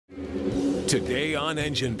Today on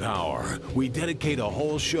Engine Power, we dedicate a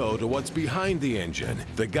whole show to what's behind the engine.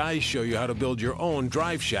 The guys show you how to build your own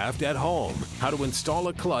drive shaft at home, how to install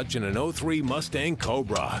a clutch in an 03 Mustang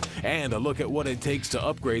Cobra, and a look at what it takes to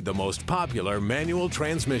upgrade the most popular manual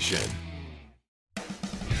transmission.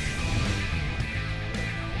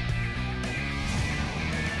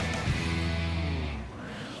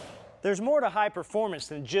 There's more to high performance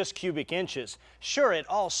than just cubic inches. Sure, it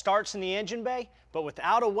all starts in the engine bay, but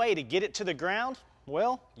without a way to get it to the ground,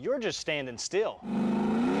 well, you're just standing still.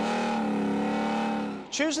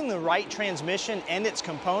 Choosing the right transmission and its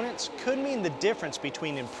components could mean the difference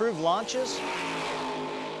between improved launches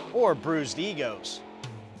or bruised egos.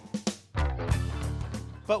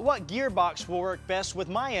 But what gearbox will work best with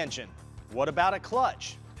my engine? What about a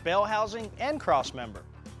clutch, bell housing, and crossmember?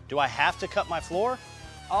 Do I have to cut my floor?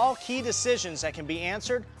 All key decisions that can be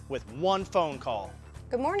answered with one phone call.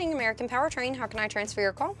 Good morning, American PowerTrain. How can I transfer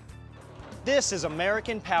your call? This is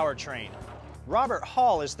American PowerTrain. Robert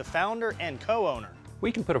Hall is the founder and co-owner.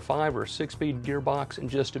 We can put a 5 or 6-speed gearbox in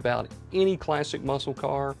just about any classic muscle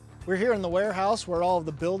car. We're here in the warehouse where all of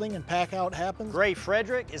the building and pack out happens.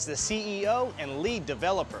 FREDRICK is the CEO and lead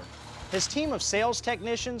developer. His team of sales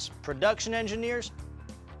technicians, production engineers,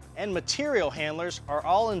 and material handlers are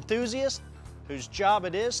all enthusiasts whose job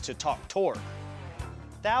it is to talk torque.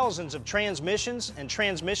 Thousands of transmissions and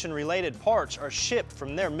transmission-related parts are shipped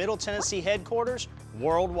from their Middle Tennessee headquarters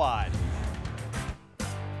worldwide.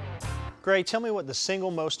 Gray, tell me what the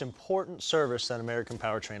single most important service that American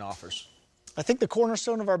PowerTrain offers. I think the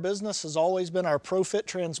cornerstone of our business has always been our ProFit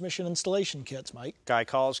transmission installation kits, Mike. Guy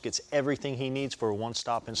calls, gets everything he needs for a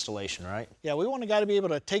one-stop installation, right? Yeah, we want a guy to be able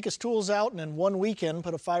to take his tools out and in one weekend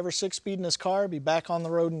put a 5 or 6 speed in his car, be back on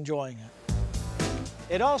the road enjoying it.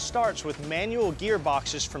 It all starts with manual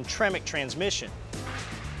gearboxes from Tremec Transmission.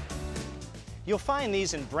 You'll find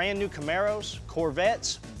these in brand new Camaros,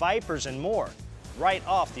 Corvettes, Vipers, and more, right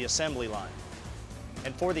off the assembly line.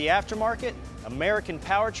 And for the aftermarket, American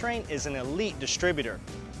PowerTrain is an elite distributor,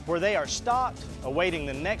 where they are stocked, awaiting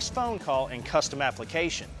the next phone call and custom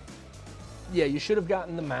application. Yeah, you should have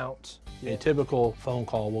gotten the mount. A typical phone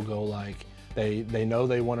call will go like, they know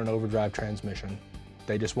they want an overdrive transmission,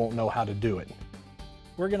 they just won't know how to do it.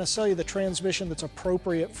 We're going to sell you the transmission that's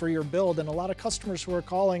appropriate for your build, and a lot of customers who are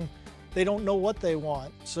calling, they don't know what they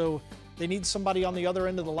want. So they need somebody on the other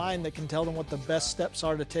end of the line that can tell them what the best steps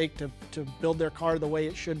are to take to build their car the way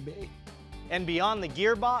it should be. And beyond the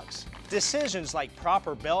gearbox, decisions like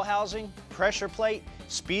proper bell housing, pressure plate,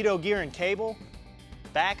 speedo gear and cable,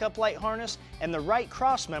 backup light harness, and the right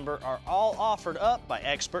crossmember are all offered up by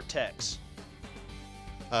expert techs.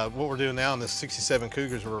 What we're doing now in this 67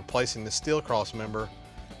 Cougars, we're replacing the steel crossmember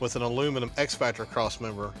with an aluminum X-Factor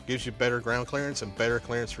crossmember. Gives you better ground clearance and better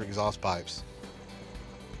clearance for exhaust pipes.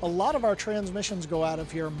 A lot of our transmissions go out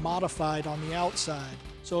of here modified on the outside.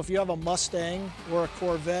 So if you have a Mustang or a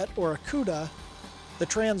Corvette or a Cuda, the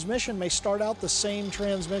transmission may start out the same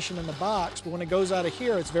transmission in the box, but when it goes out of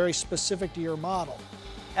here, it's very specific to your model.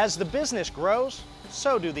 As the business grows,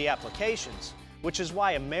 so do the applications, which is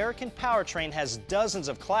why American PowerTrain has dozens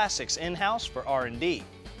of classics in-house for R&D.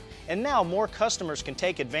 And now more customers can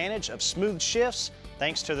take advantage of smooth shifts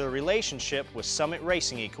thanks to their relationship with Summit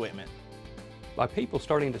Racing Equipment. By people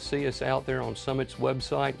starting to see us out there on Summit's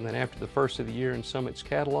website, and then after the first of the year in Summit's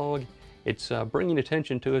catalog, it's bringing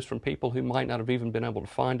attention to us from people who might not have even been able to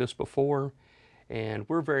find us before. And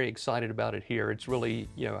we're very excited about it here. It's really,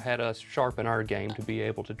 had us sharpen our game to be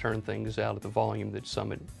able to turn things out at the volume that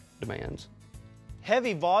Summit demands.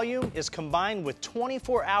 Heavy volume is combined with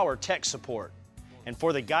 24-hour tech support. And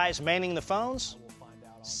for the guys manning the phones,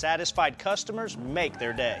 satisfied customers make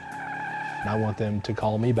their day. And I want them to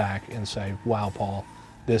call me back and say, wow, Paul,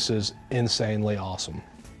 this is insanely awesome.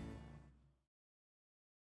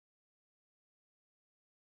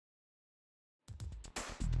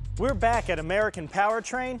 We're back at American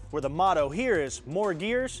PowerTrain, where the motto here is more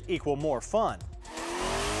gears equal more fun.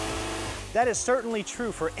 That is certainly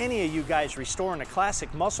true for any of you guys restoring a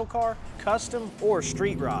classic muscle car, custom, or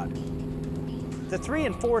street rod. The 3-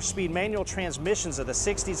 and 4-speed manual transmissions of the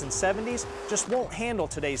 60s and 70s just won't handle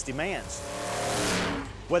today's demands.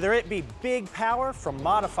 Whether it be big power from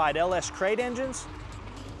modified LS crate engines,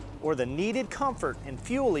 or the needed comfort and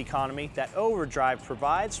fuel economy that overdrive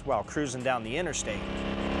provides while cruising down the interstate.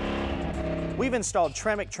 We've installed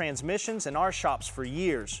Tremec transmissions in our shops for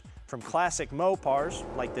years, from classic Mopars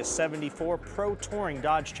like this 74 Pro Touring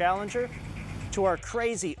Dodge Challenger, to our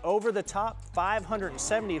crazy over-the-top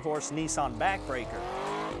 570-horse Nissan backbreaker,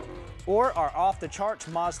 or our off-the-charts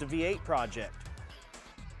Mazda V8 project.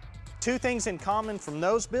 Two things in common from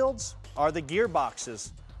those builds are the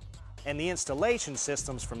gearboxes. and the installation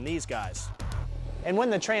systems from these guys. And when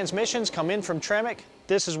the transmissions come in from Tremec,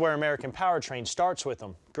 this is where American Powertrain starts with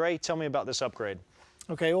them. Gray, tell me about this upgrade.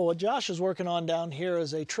 Okay, well, what Josh is working on down here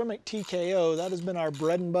is a Tremec TKO. That has been our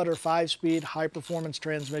bread and butter 5-speed high-performance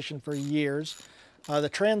transmission for years. The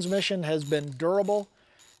transmission has been durable.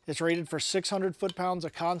 It's rated for 600 foot-pounds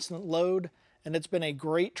of constant load, and it's been a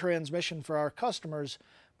great transmission for our customers.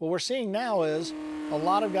 What we're seeing now is a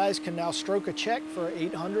lot of guys can now stroke a check for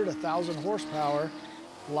 800, 1,000 horsepower,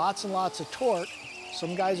 lots and lots of torque.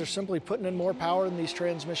 Some guys are simply putting in more power than these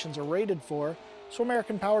transmissions are rated for. So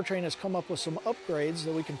American Powertrain has come up with some upgrades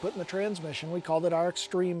that we can put in the transmission. We called it our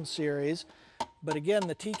Extreme series. But again,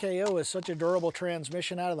 the TKO is such a durable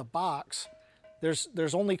transmission out of the box.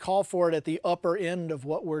 There's only call for it at the upper end of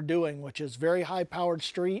what we're doing, which is very high-powered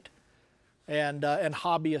street and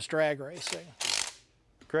hobbyist drag racing.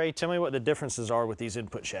 Gray, tell me what the differences are with these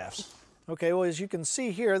input shafts. Okay, well, as you can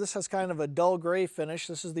see here, this has kind of a dull gray finish.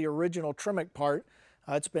 This is the original Tremec part.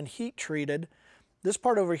 It's been heat treated. This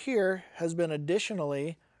part over here has been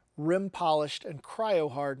additionally rim polished and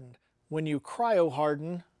cryo hardened. When you cryo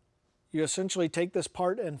harden, you essentially take this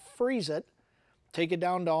part and freeze it, take it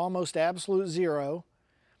down to almost absolute zero,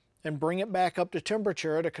 and bring it back up to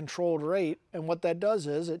temperature at a controlled rate. And what that does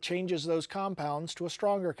is it changes those compounds to a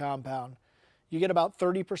stronger compound. You get about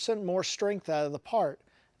 30% more strength out of the part.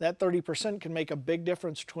 That 30% can make a big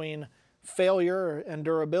difference between failure and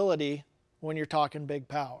durability when you're talking big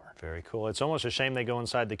power. Very cool. It's almost a shame they go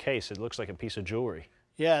inside the case. It looks like a piece of jewelry.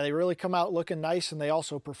 Yeah, they really come out looking nice, and they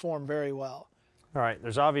also perform very well. All right,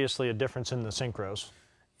 there's obviously a difference in the synchros.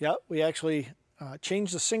 Yep, we actually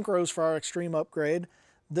changed the synchros for our Extreme upgrade.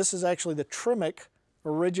 This is actually the Tremec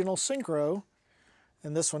original synchro,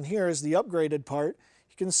 and this one here is the upgraded part.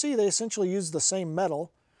 You can see they essentially use the same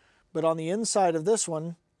metal, but on the inside of this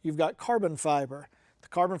one, you've got carbon fiber. The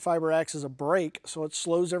carbon fiber acts as a brake, so it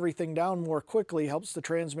slows everything down more quickly, helps the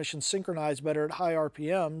transmission synchronize better at high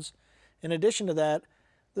RPMs. In addition to that,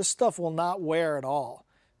 this stuff will not wear at all.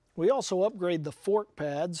 We also upgrade the fork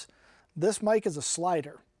pads. This mic is a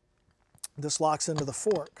slider. This locks into the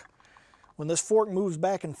fork. When this fork moves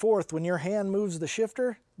back and forth, when your hand moves the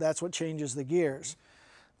shifter, that's what changes the gears.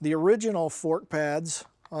 The original fork pads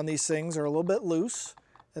on these things are a little bit loose,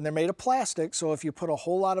 and they're made of plastic, so if you put a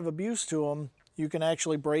whole lot of abuse to them, you can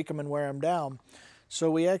actually break them and wear them down. So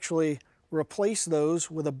we actually replace those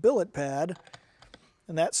with a billet pad,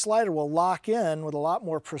 and that slider will lock in with a lot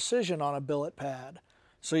more precision on a billet pad.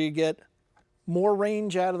 So you get more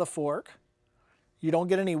range out of the fork. You don't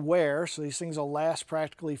get any wear, so these things will last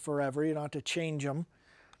practically forever. You don't have to change them.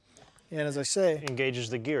 And as I say, it engages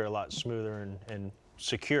the gear a lot smoother and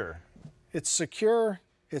secure. It's secure,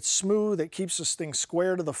 it's smooth, it keeps this thing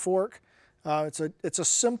square to the fork. It's a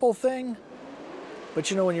simple thing, but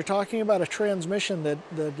you know, when you're talking about a transmission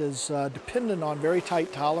that is dependent on very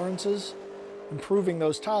tight tolerances, improving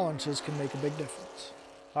those tolerances can make a big difference.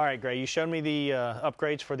 All right, Gray, you showed me the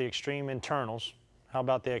upgrades for the Extreme internals. How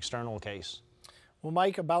about the external case? Well,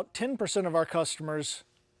 Mike, about 10% of our customers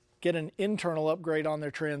get an internal upgrade on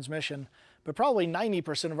their transmission, but probably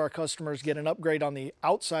 90% of our customers get an upgrade on the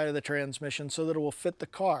outside of the transmission so that it will fit the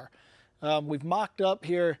car. We've mocked up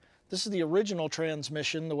here, this is the original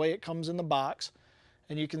transmission, the way it comes in the box,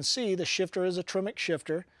 and you can see the shifter is a Tremec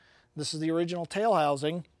shifter. This is the original tail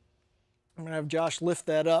housing. I'm going to have Josh lift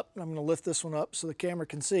that up. I'm going to lift this one up so the camera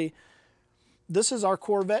can see. This is our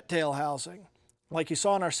Corvette tail housing. Like you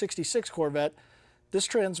saw in our 66 Corvette, this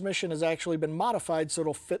transmission has actually been modified so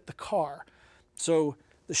it'll fit the car. So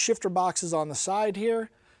the shifter box is on the side here.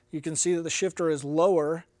 You can see that the shifter is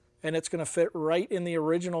lower, and it's going to fit right in the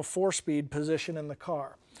original 4-speed position in the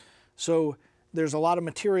car. So there's a lot of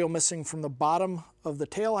material missing from the bottom of the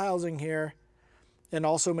tail housing here, and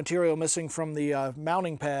also material missing from the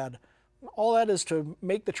mounting pad. All that is to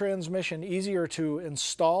make the transmission easier to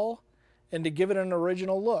install and to give it an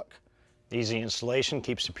original look. Easy installation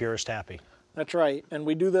keeps the purist happy. That's right, and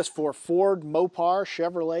we do this for Ford, Mopar,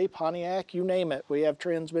 Chevrolet, Pontiac, you name it. We have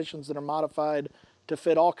transmissions that are modified to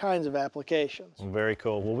fit all kinds of applications. Very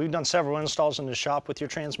cool. Well, we've done several installs in the shop with your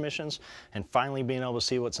transmissions, and finally being able to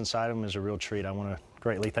see what's inside them is a real treat. I want to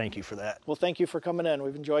greatly thank you for that. Well, thank you for coming in.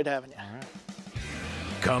 We've enjoyed having you. All right.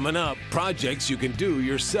 Coming up, projects you can do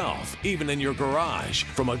yourself, even in your garage,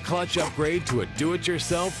 from a clutch upgrade to a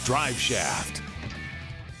do-it-yourself drive shaft.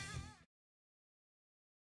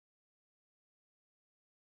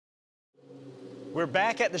 We're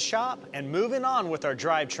back at the shop and moving on with our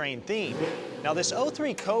drivetrain theme. Now this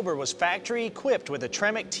 03 COBRA was factory equipped with a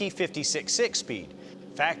Tremec T56 6-speed.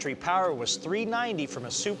 Factory power was 390 from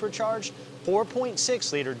a supercharged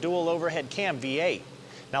 4.6-liter dual overhead cam V8.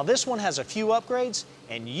 Now this one has a few upgrades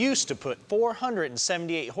and used to put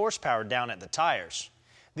 478 horsepower down at the tires.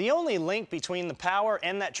 The only link between the power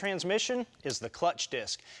and that transmission is the clutch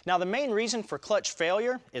disc. Now the main reason for clutch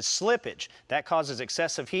failure is slippage. That causes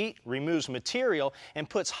excessive heat, removes material, and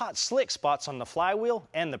puts hot slick spots on the flywheel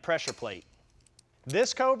and the pressure plate.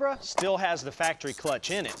 This Cobra still has the factory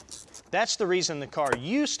clutch in it. That's the reason the car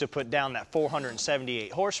used to put down that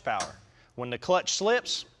 478 horsepower. When the clutch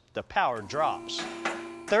slips, the power drops.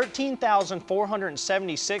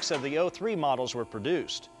 13,476 of the 03 models were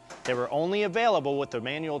produced. They were only available with the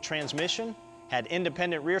manual transmission, had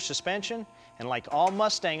independent rear suspension, and like all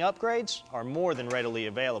Mustang upgrades, are more than readily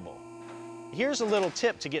available. Here's a little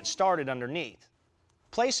tip to get started underneath.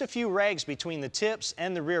 Place a few rags between the tips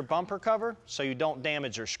and the rear bumper cover so you don't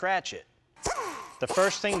damage or scratch it. The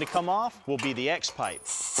first thing to come off will be the X-pipe.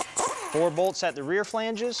 4 bolts at the rear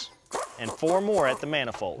flanges and 4 more at the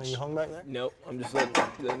manifolds. Are you hung back there? Nope, I'm just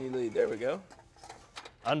letting you lead. There we go.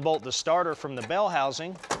 Unbolt the starter from the bell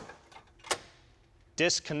housing.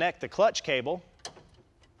 Disconnect the clutch cable.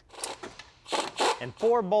 And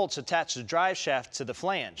 4 bolts attach the drive shaft to the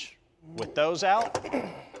flange. With those out,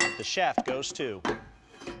 the shaft goes too.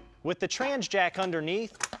 With the trans jack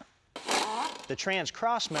underneath, the trans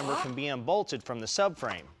cross member can be unbolted from the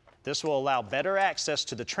subframe. This will allow better access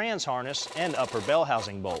to the trans harness and upper bell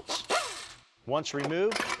housing bolts. Once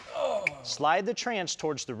removed, slide the trans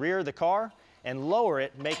towards the rear of the car and lower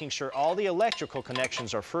it, making sure all the electrical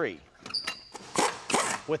connections are free.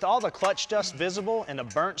 With all the clutch dust visible and a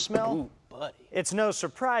burnt smell, it's no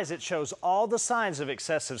surprise it shows all the signs of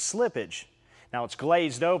excessive slippage. Now it's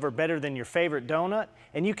glazed over better than your favorite donut,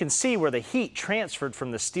 and you can see where the heat transferred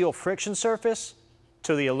from the steel friction surface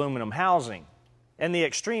to the aluminum housing. And the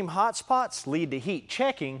extreme hot spots lead to heat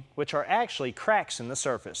checking, which are actually cracks in the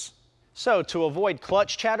surface. So to avoid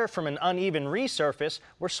clutch chatter from an uneven resurface,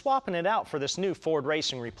 we're swapping it out for this new Ford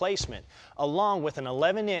Racing replacement, along with an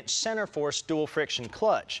 11-inch Centerforce dual friction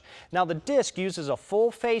clutch. Now the disc uses a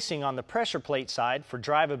full facing on the pressure plate side for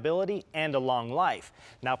drivability and a long life.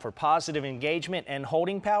 Now for positive engagement and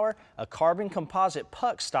holding power, a carbon composite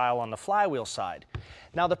puck style on the flywheel side.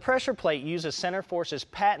 Now the pressure plate uses Centerforce's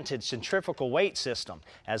patented centrifugal weight system.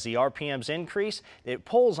 As the RPMs increase, it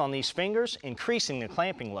pulls on these fingers, increasing the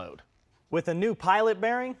clamping load. With a new pilot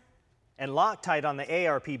bearing and Loctite on the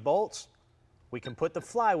ARP bolts, we can put the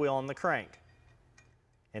flywheel on the crank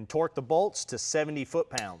and torque the bolts to 70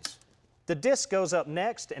 foot-pounds. The disc goes up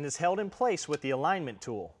next and is held in place with the alignment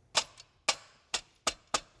tool.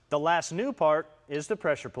 The last new part is the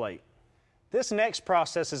pressure plate. This next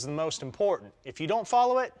process is the most important. If you don't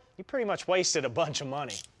follow it, you pretty much wasted a bunch of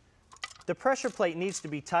money. The pressure plate needs to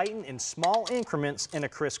be tightened in small increments in a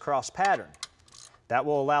crisscross pattern. That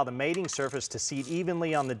will allow the mating surface to seat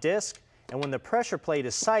evenly on the disc, and when the pressure plate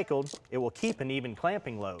is cycled, it will keep an even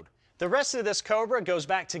clamping load. The rest of this Cobra goes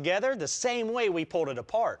back together the same way we pulled it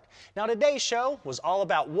apart. Now today's show was all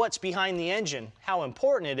about what's behind the engine, how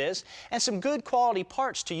important it is, and some good quality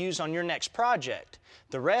parts to use on your next project.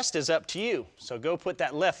 The rest is up to you, so go put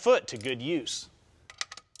that left foot to good use.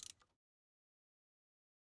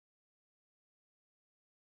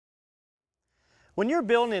 When you're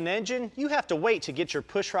building an engine, you have to wait to get your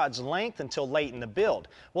pushrod's length until late in the build.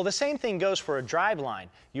 Well, the same thing goes for a driveline.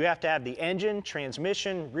 You have to have the engine,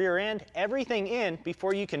 transmission, rear end, everything in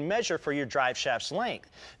before you can measure for your drive shaft's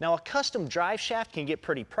length. Now, a custom drive shaft can get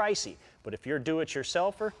pretty pricey, but if you're a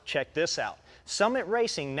do-it-yourselfer, check this out. Summit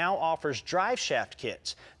Racing now offers drive shaft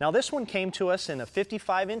kits. Now, this one came to us in a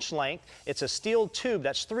 55-inch length. It's a steel tube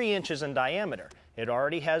that's 3 inches in diameter. It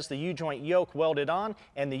already has the U-joint yoke welded on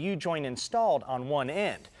and the U-joint installed on one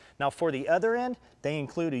end. Now for the other end, they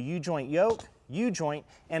include a U-joint yoke, U-joint,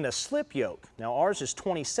 and a slip yoke. Now ours is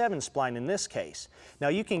 27 spline in this case. Now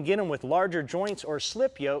you can get them with larger joints or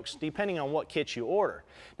slip yokes depending on what kit you order.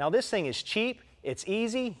 Now this thing is cheap, it's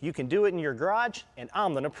easy, you can do it in your garage, and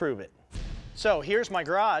I'm gonna prove it. So here's my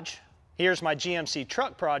garage, here's my GMC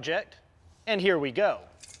truck project, and here we go.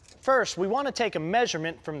 First, we want to take a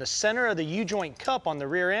measurement from the center of the U-joint cup on the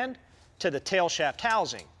rear end to the tail shaft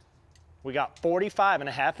housing. We got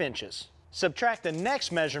 45.5 inches. Subtract the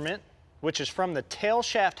next measurement, which is from the tail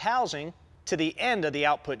shaft housing to the end of the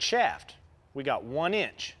output shaft. We got 1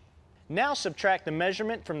 inch. Now subtract the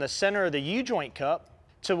measurement from the center of the U-joint cup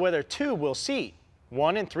to where the tube will seat,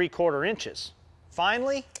 1 3/4 inches.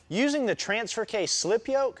 Finally, using the transfer case slip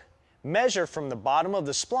yoke, measure from the bottom of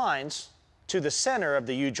the splines to the center of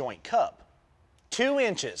the U-joint cup, 2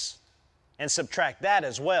 inches, and subtract that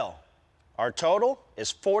as well. Our total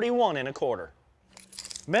is 41 1/4.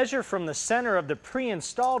 Measure from the center of the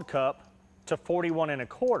pre-installed cup to 41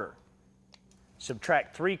 1/4.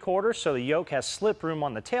 Subtract 3/4 so the yoke has slip room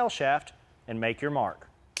on the tail shaft, and make your mark.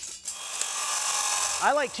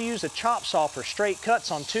 I like to use a chop saw for straight cuts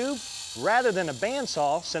on tube rather than a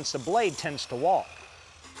bandsaw since the blade tends to walk.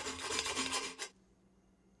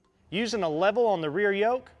 Using a level on the rear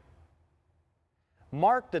yoke,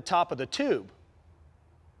 mark the top of the tube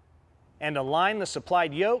and align the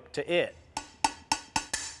supplied yoke to it.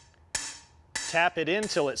 Tap it in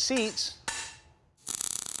till it seats.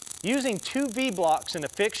 Using 2 V-blocks in a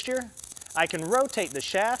fixture, I can rotate the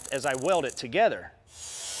shaft as I weld it together.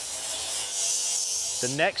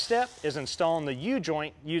 The next step is installing the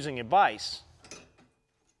U-joint using a vise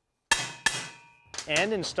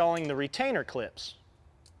and installing the retainer clips.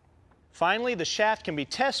 Finally, the shaft can be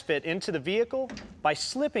test fit into the vehicle by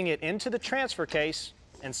slipping it into the transfer case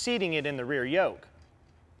and seating it in the rear yoke.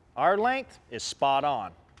 Our length is spot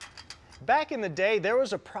on. Back in the day, there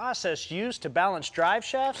was a process used to balance drive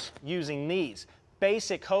shafts using these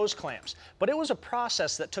basic hose clamps, but it was a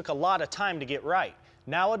process that took a lot of time to get right.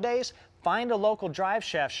 Nowadays, find a local drive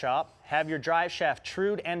shaft shop, have your drive shaft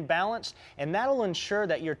trued and balanced, and that'll ensure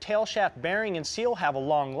that your tail shaft bearing and seal have a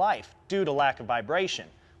long life due to lack of vibration.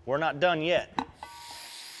 We're not done yet.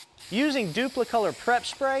 Using Dupli-Color prep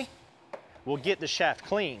spray will get the shaft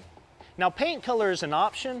clean. Now, paint color is an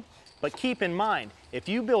option, but keep in mind, if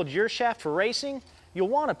you build your shaft for racing, you'll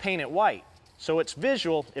want to paint it white, so it's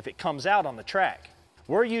visual if it comes out on the track.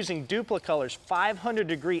 We're using Dupli-Color's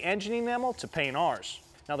 500-degree engine enamel to paint ours.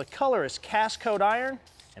 Now the color is cast coat iron,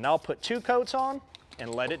 and I'll put 2 coats on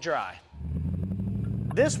and let it dry.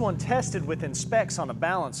 This one tested within specs on a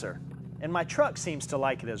balancer, and my truck seems to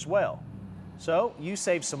like it as well. So you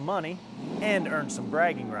save some money and earn some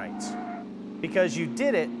bragging rights, because you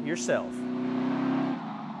did it yourself.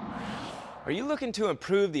 Are you looking to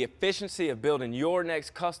improve the efficiency of building your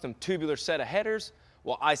next custom tubular set of headers?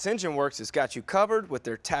 Well, ICENGINEWORKS has got you covered with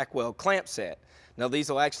their Tack weld clamp set. Now, these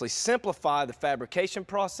will actually simplify the fabrication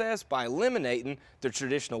process by eliminating the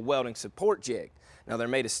traditional welding support jig. Now, they're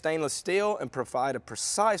made of stainless steel and provide a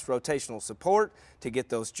precise rotational support to get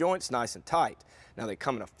those joints nice and tight. Now, they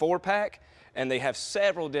come in a 4-pack, and they have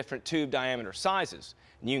several different tube diameter sizes.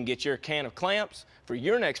 And you can get your can of clamps for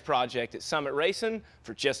your next project at Summit Racing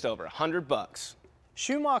for just over $100.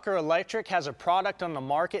 Schumacher Electric has a product on the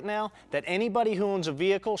market now that anybody who owns a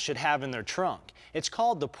vehicle should have in their trunk. It's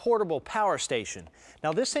called the Portable Power Station.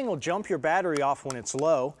 Now, this thing will jump your battery off when it's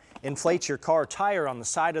low, inflates your car tire on the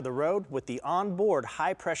side of the road with the onboard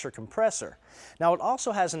high-pressure compressor. Now, it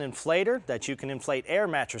also has an inflator that you can inflate air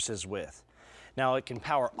mattresses with. Now, it can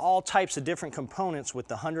power all types of different components with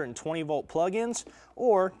the 120-volt plug-ins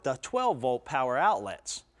or the 12-volt power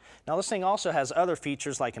outlets. Now, this thing also has other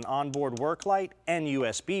features like an onboard work light and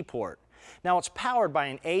USB port. Now, it's powered by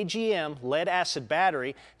an AGM lead-acid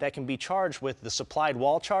battery that can be charged with the supplied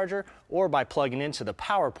wall charger or by plugging into the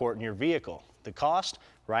power port in your vehicle. The cost,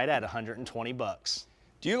 right at $120.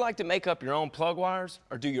 Do you like to make up your own plug wires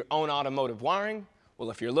or do your own automotive wiring? Well,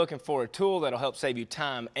 if you're looking for a tool that'll help save you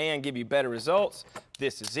time and give you better results,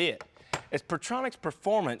 this is it. It's PERTRONIX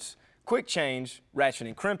Performance Quick Change Ratchet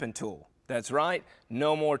and Crimping Tool. That's right,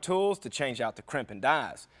 no more tools to change out the crimping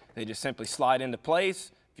dies. They just simply slide into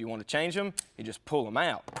place. If you want to change them, you just pull them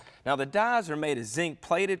out. Now, the dies are made of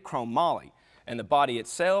zinc-plated chromoly, and the body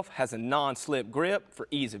itself has a non-slip grip for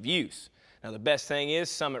ease of use. Now, the best thing is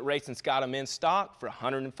Summit Racing's got them in stock for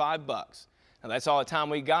 $105. Now, that's all the time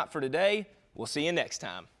we got for today. We'll see you next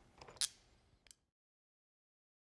time.